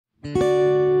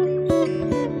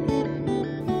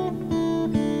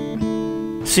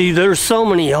See, there's so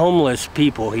many homeless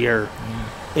people here.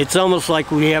 It's almost like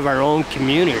we have our own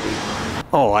community.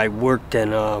 Oh, I worked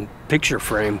in a picture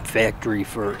frame factory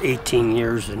for 18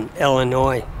 years in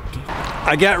Illinois.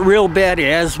 I got real bad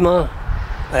asthma.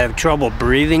 I have trouble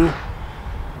breathing.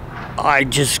 I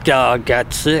just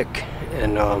got sick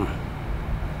and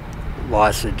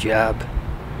lost a job.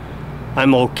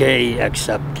 I'm okay,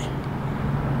 except,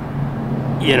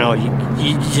 you know,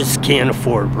 you just can't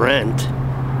afford rent.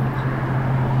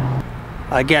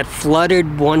 I got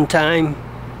flooded one time.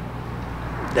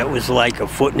 That was like 1.5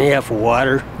 foot of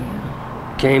water.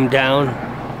 Came down,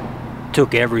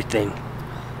 took everything.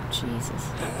 Jesus.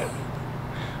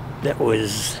 That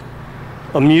was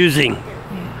amusing.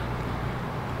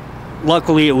 Yeah.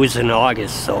 Luckily it was in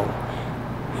August, so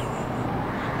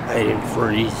I didn't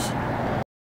freeze.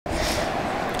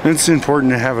 It's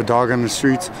important to have a dog on the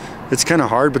streets. It's kind of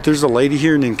hard, but there's a lady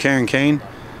here named Karen Kane,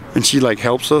 and she like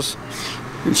helps us.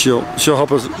 And she'll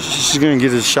help us. She's gonna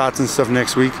get us shots and stuff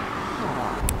next week.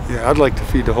 Yeah, I'd like to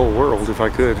feed the whole world if I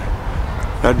could.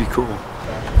 That'd be cool.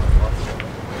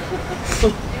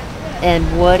 And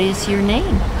what is your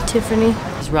name? Tiffany.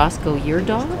 Is Roscoe your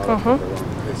dog? Uh-huh.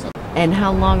 And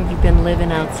how long have you been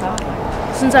living outside?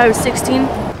 Since I was 16.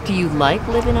 Do you like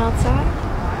living outside?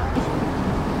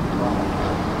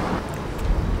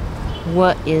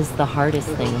 What is the hardest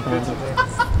thing about it?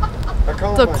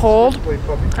 The cold.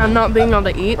 I'm not being able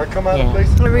to eat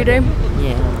every day.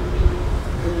 Yeah.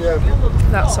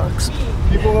 That sucks.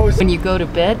 When you go to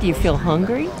bed, do you feel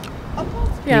hungry?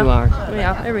 Yeah. You are.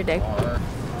 Yeah, every day.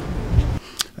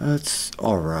 It's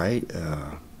all right,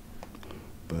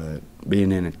 but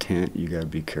being in a tent, you got to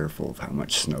be careful of how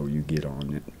much snow you get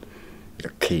on it.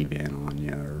 It'll cave in on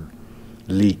you or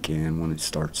leak in when it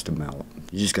starts to melt.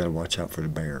 You just got to watch out for the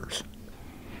bears.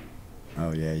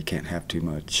 Oh yeah, you can't have too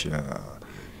much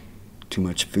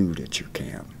food at your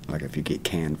camp. Like if you get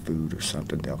canned food or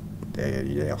something, they'll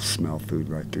smell food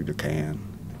right through the can.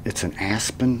 It's an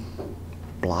aspen,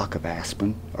 block of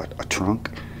aspen, a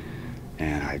trunk,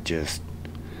 and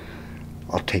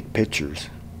I'll take pictures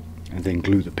and then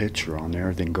glue the picture on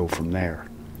there, then go from there.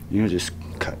 You know, just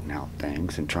cutting out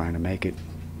things and trying to make it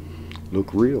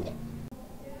look real.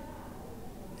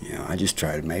 You know, I just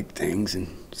try to make things and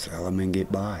sell them and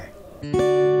get by.